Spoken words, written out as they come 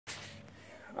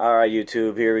Alright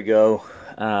YouTube, here we go.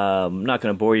 I'm not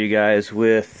going to bore you guys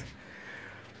with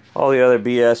all the other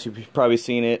BS. You've probably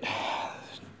seen it.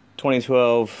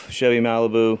 2012 Chevy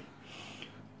Malibu.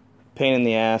 Pain in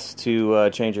the ass to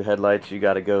change your headlights. You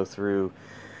got to go through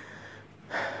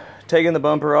taking the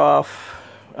bumper off.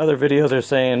 Other videos are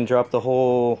saying drop the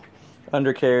whole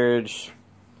undercarriage,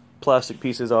 plastic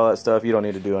pieces, all that stuff. You don't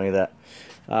need to do any of that.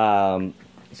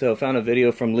 So I found a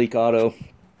video from Leek Auto.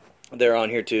 They're on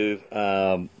here too.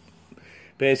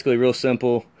 Basically real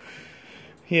simple.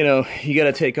 You know, you got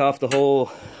to take off the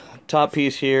whole top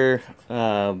piece here.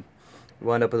 Wind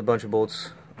up with a bunch of bolts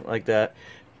like that.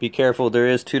 Be careful, there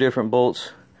is two different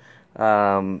bolts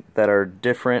that are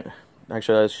different.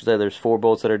 Actually, I should say there's 4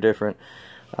 bolts that are different.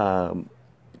 2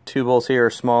 bolts here are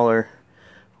smaller.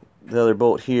 The other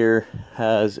bolt here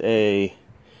has a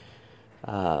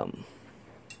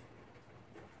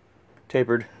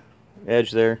tapered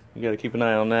edge there. You got to keep an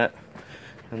eye on that.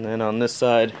 And then on this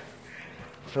side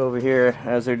over here,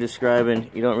 as they're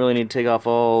describing, you don't really need to take off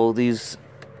all those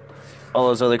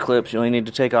other clips. You only need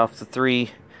to take off the 3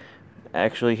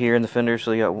 actually here in the fender.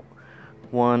 So you got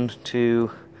 1,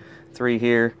 2, 3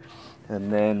 here,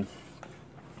 and then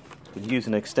you can use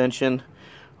an extension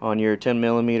on your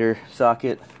 10mm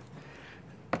socket.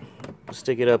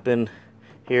 Stick it up in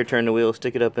here, turn the wheel,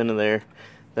 stick it up into there.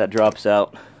 That drops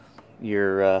out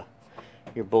your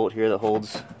bolt here that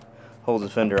holds the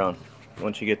fender on.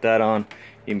 Once you get that on,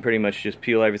 you can pretty much just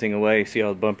peel everything away. See how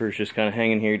the bumper's just kind of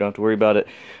hanging here. You don't have to worry about it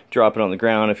dropping on the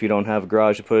ground. If you don't have a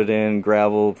garage to put it in,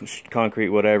 gravel, concrete,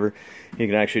 whatever, you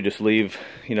can actually just leave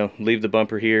the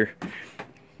bumper here.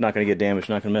 Not going to get damaged,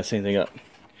 not going to mess anything up.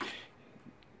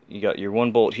 You got your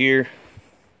 1 bolt here.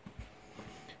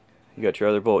 You got your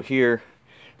other bolt here.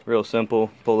 Real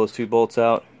simple. Pull those 2 bolts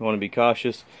out. You want to be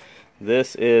cautious.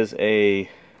 This is a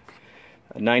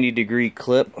 90-degree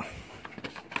clip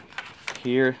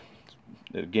here.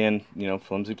 Again,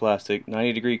 flimsy plastic.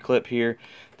 90-degree clip here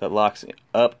that locks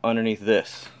up underneath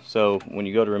this. So when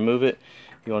you go to remove it,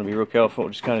 you want to be real careful.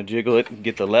 Just kind of jiggle it.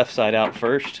 Get the left side out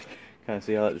first. Kind of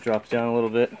see how it drops down a little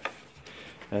bit.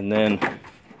 And then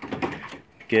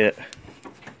get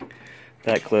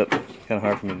that clip. Kind of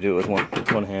hard for me to do it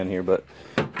with one hand here, but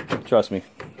trust me.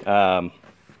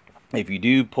 If you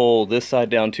do pull this side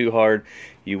down too hard,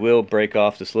 you will break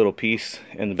off this little piece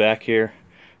in the back here.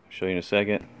 I'll show you in a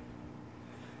second.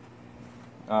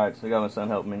 Alright, so I got my son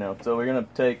helping me now. So we're going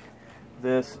to take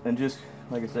this and just,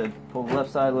 like I said, pull the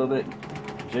left side a little bit,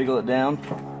 jiggle it down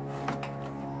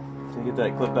to get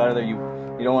that clip out of there. You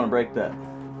don't want to break that.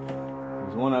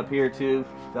 There's one up here too.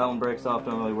 That one breaks off,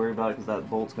 don't really worry about it because that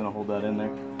bolt's going to hold that in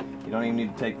there. You don't even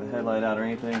need to take the headlight out or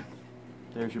anything.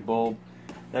 There's your bulb.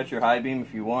 That's your high beam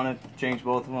if you want to change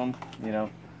both of them.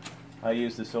 I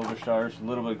use the Silver Stars. A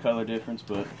little bit of color difference,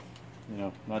 but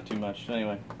not too much. So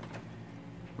anyway,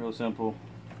 real simple.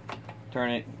 Turn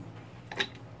it.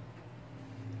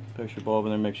 Push your bulb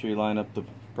in there. Make sure you line up the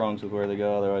prongs with where they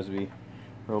go. Otherwise, it'll be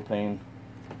real pain.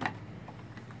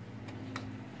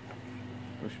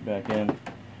 Push it back in.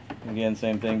 Again,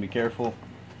 same thing. Be careful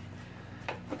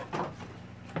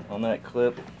on that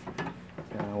clip.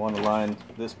 I want to line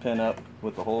this pin up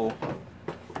with the hole,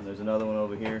 and there's another one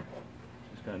over here.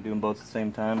 Just kind of do them both at the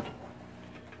same time.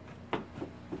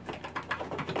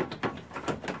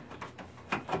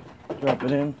 Drop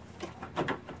it in,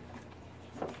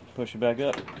 push it back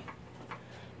up.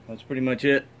 That's pretty much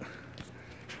it.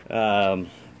 So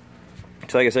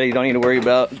like I said, you don't need to worry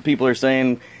about, people are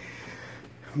saying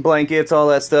blankets, all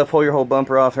that stuff, pull your whole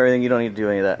bumper off, everything. You don't need to do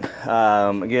any of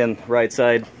that. Again, right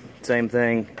side, same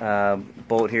thing.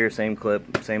 Bolt here, same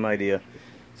clip, same idea.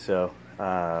 So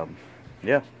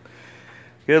yeah,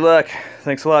 good luck.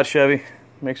 Thanks a lot, Chevy.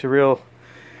 Makes a real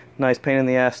nice pain in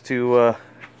the ass to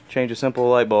change a simple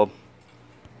light bulb.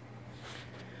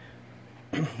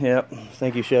 Yep,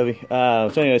 thank you, Chevy.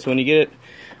 So anyway, so when you get it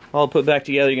all put back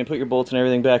together, you can put your bolts and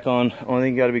everything back on. Only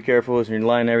thing you got to be careful is when you're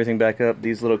lining everything back up,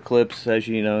 these little clips, as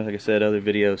you know, like I said, other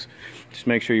videos, just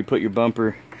make sure you put your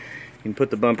bumper, you can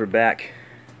put the bumper back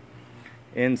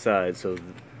inside. So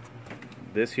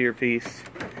this here piece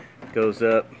goes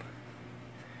up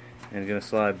and it's going to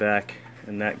slide back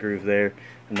in that groove there,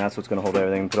 and that's what's going to hold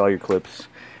everything. Put all your clips,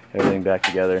 everything back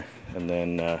together, and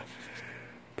then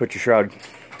put your shroud,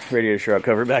 radiator shroud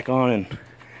cover back on, and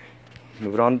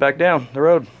move it on back down the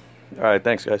road. Alright,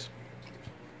 thanks guys.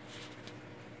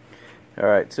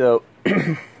 Alright, so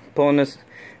pulling this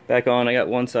back on, I got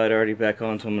one side already back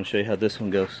on, so I'm going to show you how this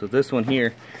one goes. So this one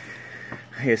here,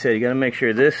 like I said, you got to make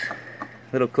sure this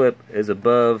little clip is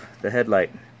above the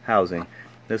headlight housing.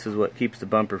 This is what keeps the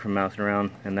bumper from bouncing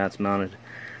around, and that's mounted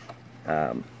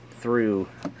through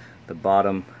the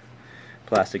bottom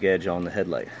plastic edge on the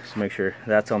headlight. So make sure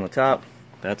that's on the top,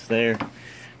 that's there.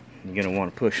 You're going to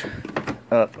want to push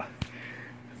up,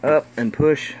 and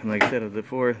push. And like I said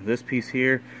before, this piece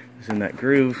here is in that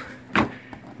groove.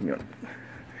 You're going to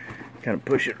kind of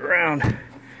push it around,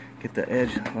 get the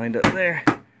edge lined up there,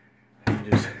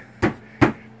 and just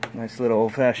nice little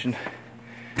old-fashioned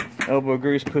elbow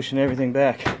grease, pushing everything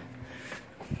back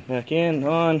in,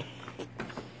 on.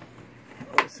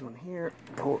 This one here,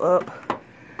 pull up,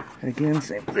 and again,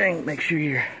 same thing. Make sure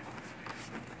you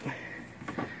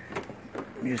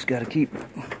just got to keep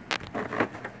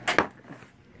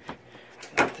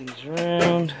things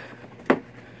around.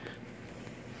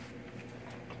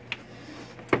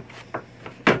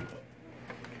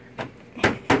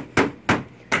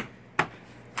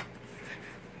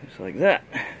 Just like that.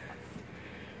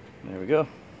 There we go.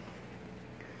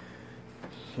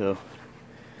 So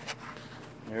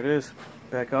there it is,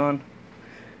 back on.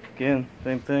 Again,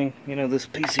 same thing. You know, this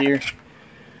piece here,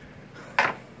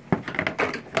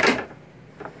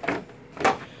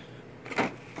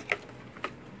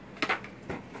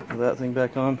 that thing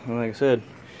back on. And like I said,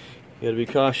 you gotta be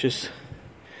cautious.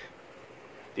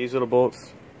 These little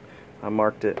bolts, I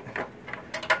marked it.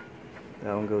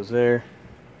 That one goes there.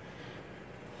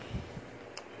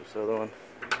 This other one,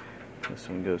 this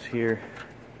one goes here.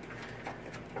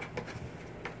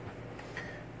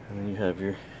 And then you have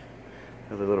your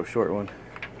other little short one,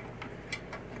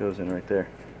 goes in right there.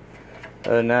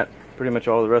 Other than that, pretty much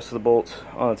all the rest of the bolts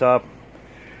on the top,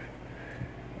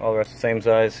 all the rest the same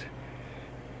size.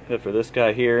 Except for this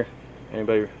guy here,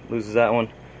 anybody loses that one,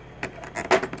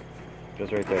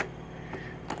 goes right there.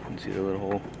 You can see the little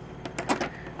hole.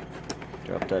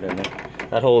 Drop that in there.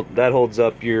 That holds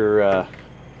up your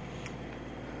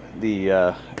the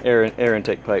air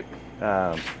intake pipe.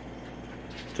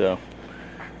 So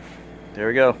there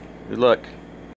we go. Good luck.